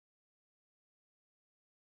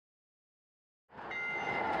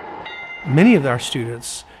Many of our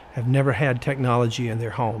students have never had technology in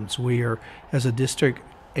their homes. We are, as a district,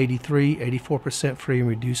 84% free and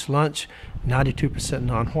reduced lunch, 92%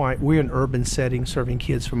 non-white. We're in urban settings serving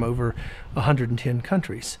kids from over 110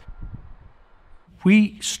 countries.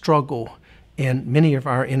 We struggle in many of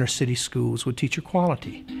our inner city schools with teacher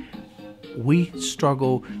quality. We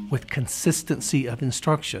struggle with consistency of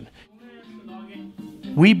instruction.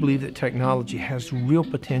 We believe that technology has real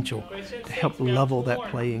potential to help level that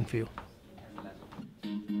playing field.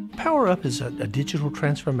 Power Up is a digital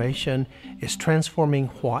transformation. It's transforming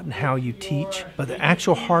what and how you teach, but the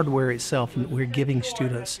actual hardware itself, we're giving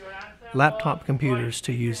students laptop computers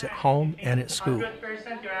to use at home and at school.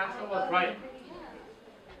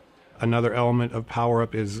 Another element of Power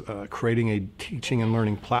Up is creating a teaching and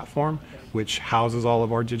learning platform which houses all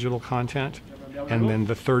of our digital content. And then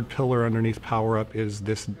the third pillar underneath Power Up is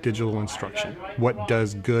this digital instruction. What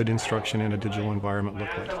does good instruction in a digital environment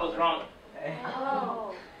look like?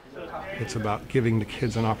 It's about giving the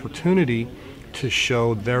kids an opportunity to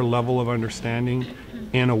show their level of understanding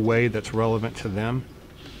in a way that's relevant to them.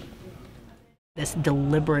 This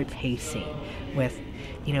deliberate pacing with,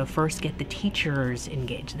 first get the teachers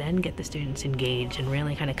engaged, then get the students engaged, and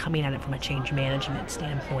really kind of coming at it from a change management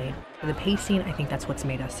standpoint. The pacing, I think that's what's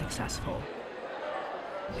made us successful.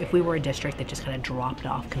 If we were a district that just kind of dropped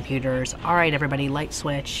off computers, all right, everybody, light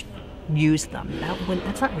switch, use them,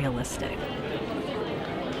 that's not realistic.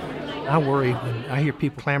 I worry when I hear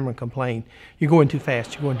people clamor and complain, you're going too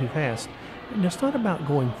fast, you're going too fast. And it's not about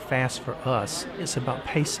going fast for us. It's about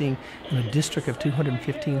pacing in a district of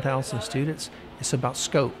 215,000 students. It's about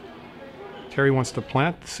scope. Terry wants to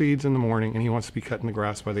plant the seeds in the morning and he wants to be cutting the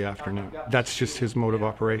grass by the afternoon. That's just his mode of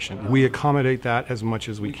operation. We accommodate that as much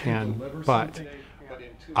as we can, but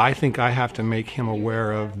I think I have to make him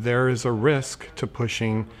aware of there is a risk to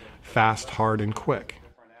pushing fast, hard, and quick.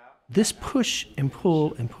 This push and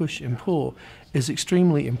pull and push and pull is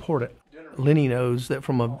extremely important. Lenny knows that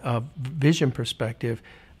from a vision perspective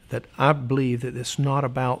that I believe that it's not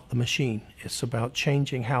about the machine. It's about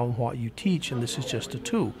changing how and what you teach, and this is just a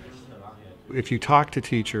tool. If you talk to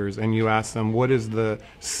teachers and you ask them what is the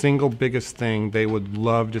single biggest thing they would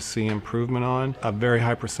love to see improvement on, a very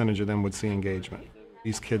high percentage of them would see engagement.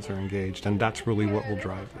 These kids are engaged, and that's really what will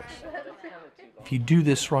drive this. If you do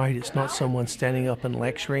this right, it's not someone standing up and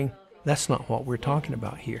lecturing. That's not what we're talking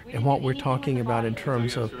about here. And what we're talking about in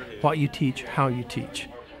terms of what you teach, how you teach,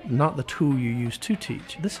 not the tool you use to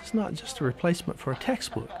teach. This is not just a replacement for a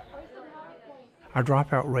textbook. Our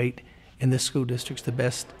dropout rate in this school district's the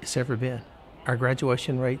best it's ever been. Our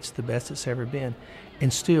graduation rate's the best it's ever been.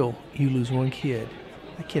 And still, you lose one kid.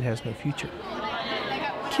 That kid has no future.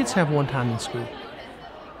 Kids have one time in school.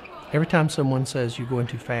 Every time someone says you're going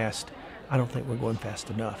too fast, I don't think we're going fast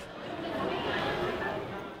enough.